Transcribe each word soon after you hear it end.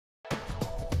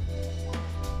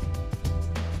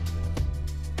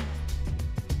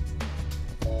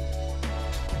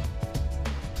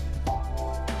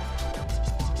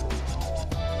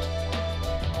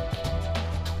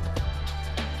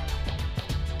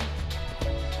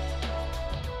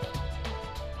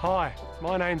Hi,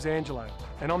 my name's Angelo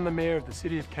and I'm the Mayor of the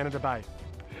City of Canada Bay.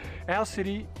 Our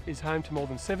city is home to more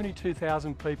than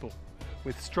 72,000 people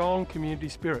with strong community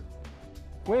spirit.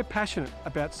 We're passionate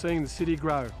about seeing the city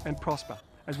grow and prosper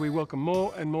as we welcome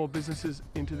more and more businesses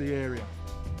into the area.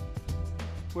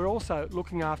 We're also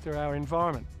looking after our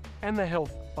environment and the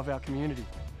health of our community.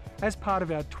 As part of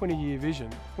our 20-year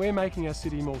vision, we're making our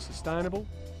city more sustainable,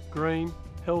 green,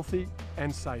 healthy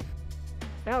and safe.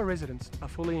 Our residents are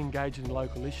fully engaged in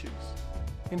local issues.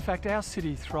 In fact, our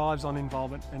city thrives on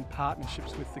involvement and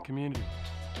partnerships with the community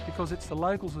because it's the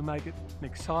locals who make it an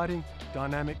exciting,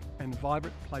 dynamic and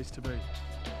vibrant place to be.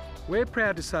 We're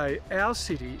proud to say our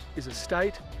city is a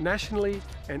state, nationally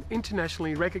and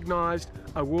internationally recognised,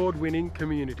 award-winning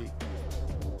community.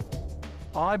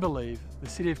 I believe the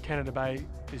City of Canada Bay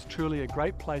is truly a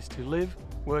great place to live,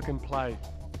 work and play.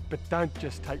 But don't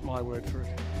just take my word for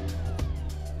it.